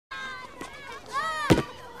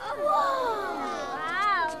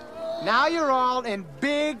Now you're all in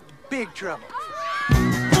big trouble.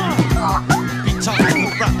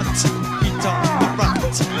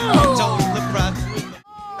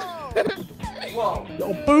 Whoa.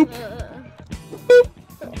 Oh, boop.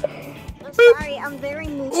 I'm sorry, I'm very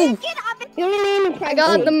moved. I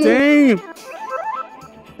got the move.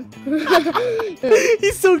 Damn.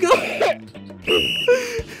 He's so good.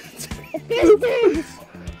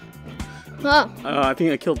 Huh. I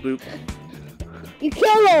think I killed Boop. You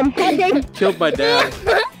kill him. Killed my dad.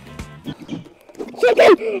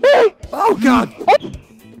 Chicken. Oh God.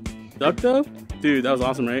 Duck though? Dude, that was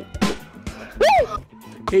awesome, right?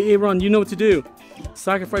 Hey, Aaron, you know what to do.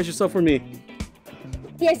 Sacrifice yourself for me.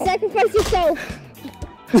 Yeah, sacrifice yourself.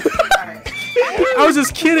 I was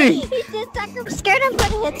just kidding. He just scared of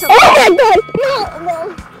putting it to Oh my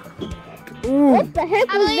God! No. Ooh. What the heck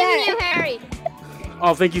I was believe that? in you, Harry.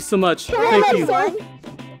 Oh, thank you so much. Thank you. No,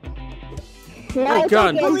 Oh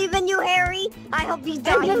God. I believe in you, Harry. I hope you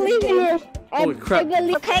die. I believe in you. Holy crap.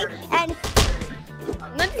 Okay, and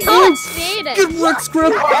Let's Oh, good work,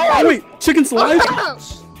 Scrub. Oh, wait, chicken's alive?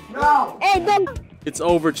 No. Hey, don't. It's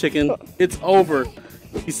over, chicken. It's over.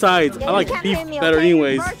 Besides, I like beef better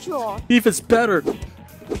anyways. Beef is better.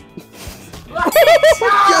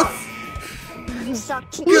 Yes! You suck,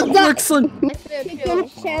 chicken. Good work, son.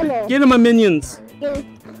 Chicken's channel. Get him my minions. They're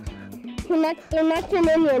not your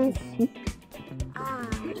minions. Ah.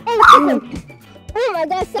 Oh, chicken. Oh my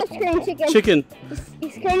God, stop screaming, chicken. Chicken.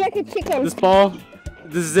 You scream like a chicken. This ball.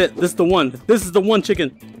 This is it. This is the one. This is the one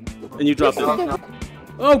chicken. And you dropped it.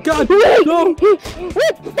 Oh God! No!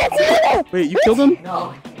 That's another. Wait, you killed him?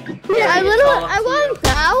 No. Yeah, I want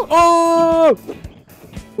out. Oh!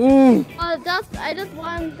 Ooh! I just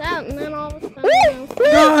want out, and then all of a sudden,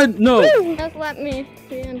 God, no! just let me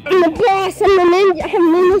in. I'm the boss. I'm the ninja. I have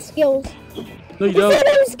ninja skills. No, you You see don't.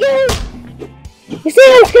 them skills? You see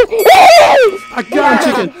them skills? I got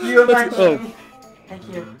him, chicken. You Let's go. Thank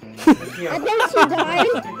you. Thank you. I think she died.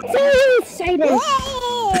 It's so exciting.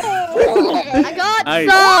 I got Nice.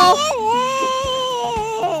 so.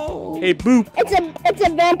 Hey, Boop. It's a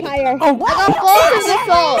vampire. Oh, I got both of the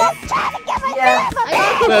souls. Yeah. I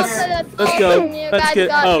got both let's of the let's souls. go. You Let's guys get.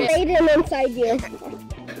 got Oh, Satan inside you.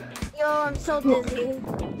 Yo, I'm so dizzy.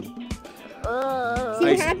 See Nice. what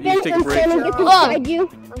You happens take a when break. Satan gets inside you?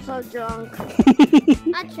 I'm so drunk.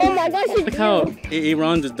 Oh my gosh, it's Look how you.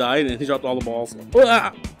 Aaron just died and he dropped all the balls.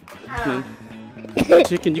 Ah.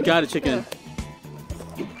 Chicken, you got it, chicken.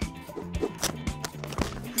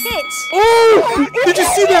 Hits. Oh! Did you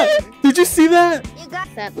see that? Did you see that? You got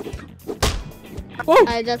That. Oh!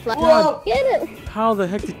 I just let Whoa. Get it. How the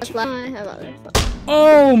heck did Just you? let I have other stuff.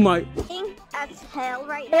 Oh my! me. That's hell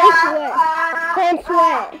right now. Don't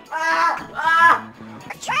sweat.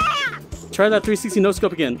 Trapped. Try that 360 no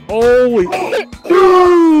scope again. Holy!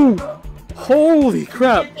 Ooh! Holy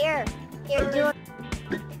crap! Here, do it.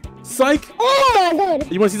 Psych! Oh my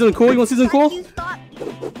God. You want to see something cool? You want to see something Like cool? you thought.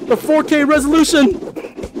 The 4K resolution!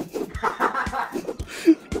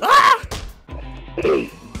 Ah!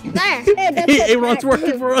 There. Hey, that's Hey, it. Aaron's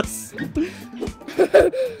working for us.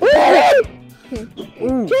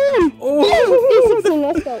 Ooh. Kill him. Oh! 360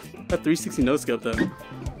 no scope. That 360 no scope though.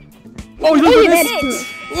 Oh, look at this!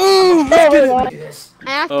 Ooh, let's get it! I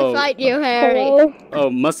have to Oh. fight you, Harry. Oh,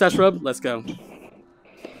 mustache rub? Let's go.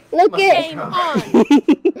 Look at.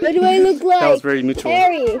 What do I look like? That was very mutual.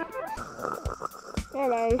 Harry.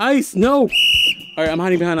 Hold on. Ice, no! Alright, I'm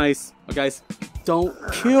hiding behind ice. Oh, guys, don't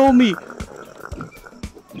kill me!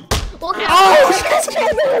 Oh, God.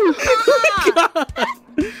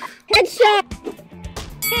 headshot.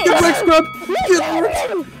 Get wrecked, Scrub! Get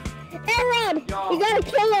wrecked! Aaron, you gotta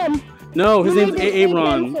kill him. No, his You name's made it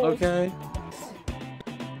Aaron, pencils. okay?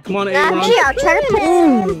 Come on, Yeah, Aaron. me, I'll try to put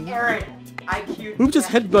Ooh! Aaron, IQ. Who just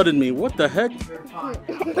headbutted me? What the heck? You're fine.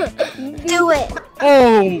 do it.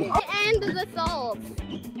 Oh! The end of the soul.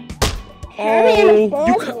 Oh!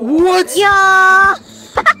 What? Yeah.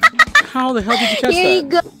 How the hell did you catch Here you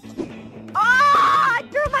that? go. Oh, I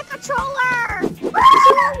threw my controller.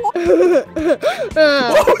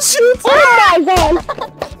 Oh, shoot! Oh my God.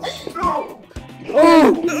 Oh!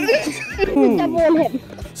 Double one hit.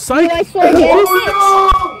 Psych! Do I swear again?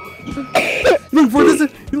 Look, what is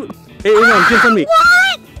it? Hey, Aaron, get in front of me.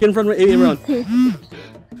 What? Get in front of me, hey, Aaron.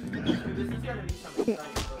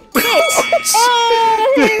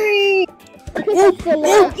 Harry.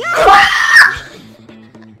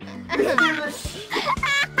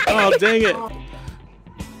 Oh, dang it.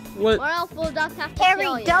 What? Or else we'll just have to Harry,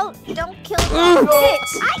 kill you. don't kill me. Oh.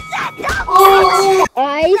 Hits. I said don't.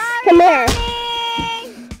 Ice, come here.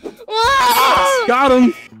 Got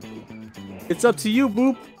him! It's up to you,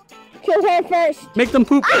 Boop. Kill her first. Make them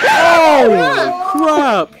poop. Oh,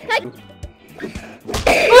 crap.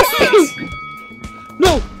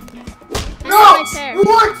 No. Right there.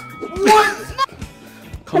 What?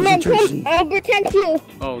 Come on, Concentration. I'll protect you.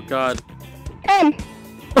 Oh, God. Come.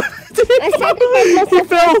 I sacrificed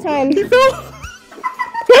myself last time. He fell.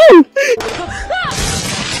 Come.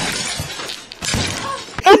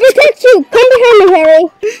 I'll protect you. Come behind me, Harry.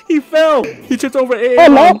 He fell. He tripped over a. Oh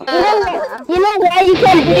no. You know why you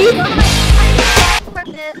can't breathe?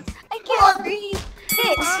 I can't breathe.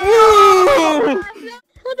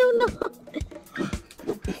 I don't know.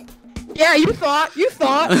 Yeah, you thought.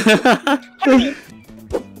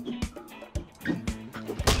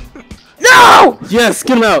 No! Yes,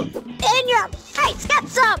 get him out. In your face, get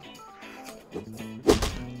some.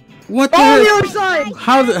 What the On the heck? other side.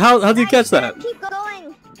 How do you catch that? Keep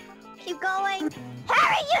going. Keep going.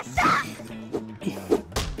 Harry, you suck.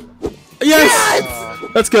 Yes!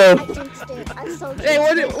 Let's go. I jinxed it. I'm so Hey,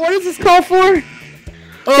 jinxed. what is this call for?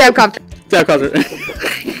 Oh, Dabcopter. Dabcopter.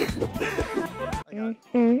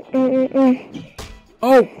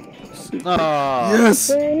 Oh! Yes!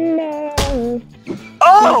 No.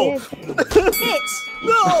 Oh!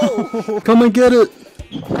 No! Come and get it!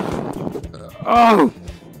 Oh!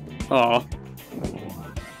 Oh.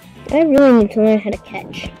 I really need to learn how to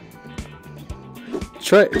catch.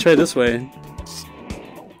 Try this way.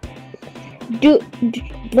 Do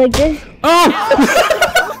like this. Oh!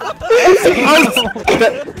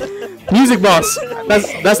 Music boss.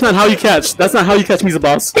 That's not how you catch. That's not how you catch music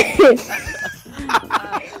boss.